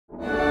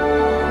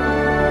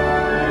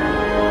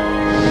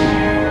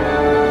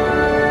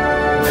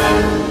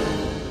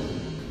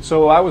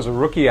So I was a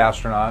rookie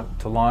astronaut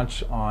to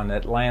launch on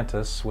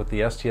Atlantis with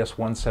the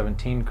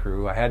STS-117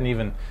 crew. I hadn't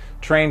even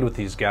trained with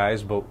these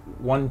guys, but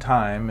one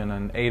time in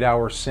an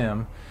 8-hour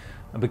sim,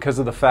 because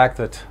of the fact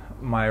that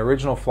my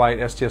original flight,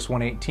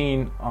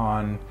 STS-118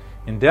 on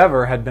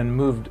Endeavour, had been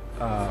moved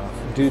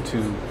due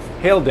to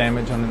hail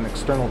damage on an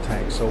external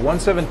tank. So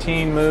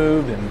 117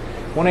 moved and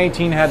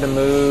 118 had to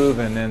move,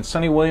 and then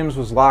Sonny Williams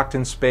was locked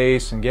in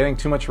space and getting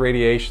too much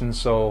radiation,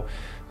 so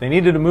they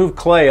needed to move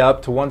Clay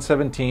up to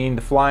 117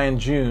 to fly in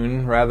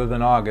June rather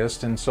than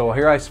August. And so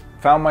here I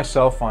found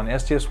myself on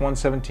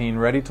STS-117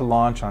 ready to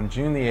launch on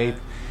June the 8th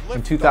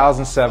in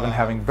 2007,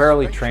 having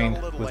barely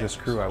trained with this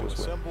crew I was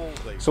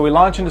with. So we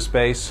launch into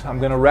space. I'm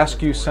going to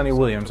rescue Sonny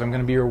Williams. I'm going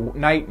to be her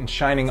knight in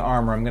shining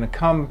armor. I'm going to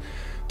come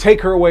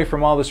take her away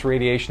from all this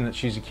radiation that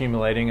she's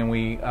accumulating. And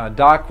we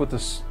dock with the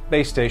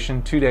space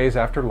station 2 days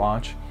after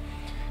launch.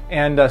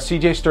 And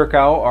CJ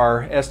Sturkow,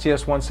 our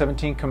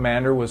STS-117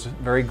 commander, was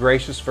very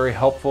gracious, very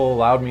helpful,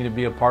 allowed me to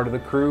be a part of the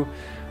crew,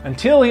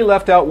 until he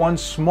left out one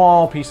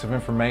small piece of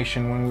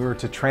information when we were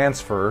to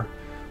transfer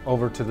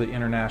over to the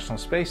International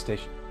Space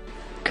Station.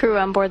 Crew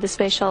on board the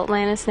Space Shuttle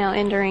Atlantis now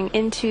entering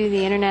into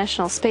the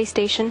International Space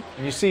Station.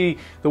 And you see,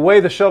 the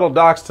way the shuttle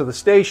docks to the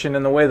station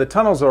and the way the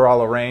tunnels are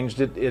all arranged,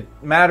 it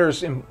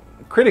matters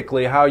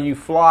critically how you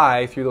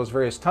fly through those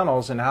various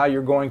tunnels and how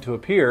you're going to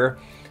appear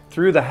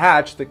through the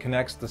hatch that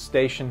connects the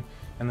station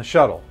and the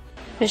shuttle.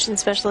 Mission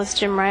Specialist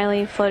Jim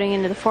Riley floating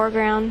into the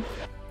foreground,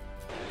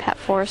 Pat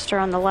Forrester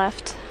on the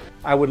left.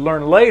 I would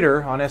learn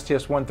later on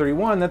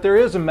STS-131 that there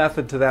is a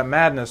method to that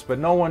madness, but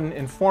no one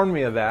informed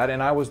me of that,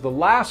 and I was the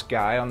last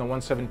guy on the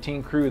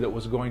 117 crew that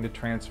was going to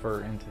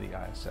transfer into the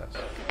ISS.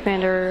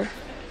 Commander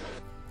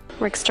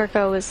Rick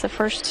Sturkow was the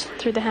first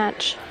through the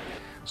hatch.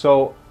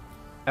 So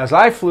as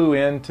I flew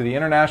into the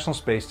International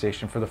Space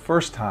Station for the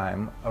first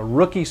time, a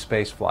rookie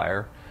space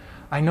flyer,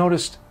 I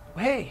noticed,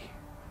 hey,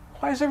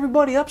 why is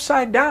everybody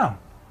upside down?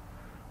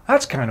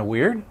 That's kind of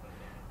weird.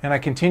 And I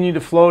continued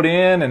to float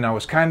in, and I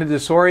was kind of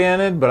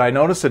disoriented, but I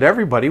noticed that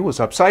everybody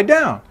was upside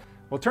down.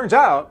 Well, it turns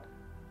out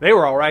they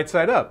were all right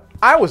side up.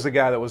 I was the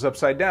guy that was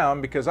upside down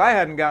because I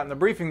hadn't gotten the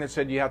briefing that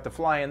said you have to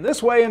fly in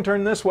this way and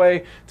turn this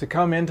way to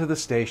come into the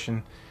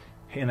station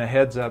in a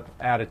heads-up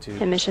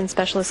attitude. And Mission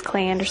Specialist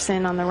Clayton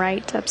Anderson on the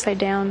right, upside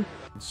down.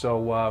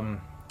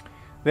 So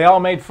they all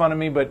made fun of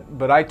me,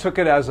 but I took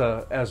it as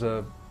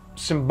a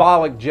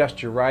symbolic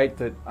gesture, right?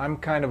 That I'm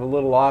kind of a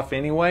little off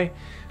anyway.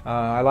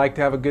 I like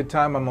to have a good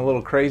time. I'm a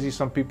little crazy.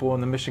 Some people in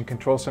the Mission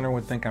Control Center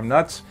would think I'm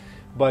nuts.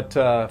 But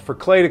for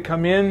Clay to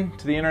come in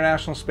to the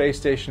International Space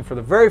Station for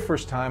the very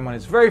first time on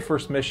his very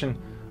first mission,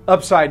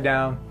 upside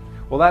down,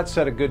 well, that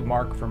set a good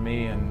mark for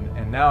me,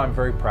 and now I'm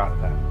very proud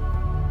of that.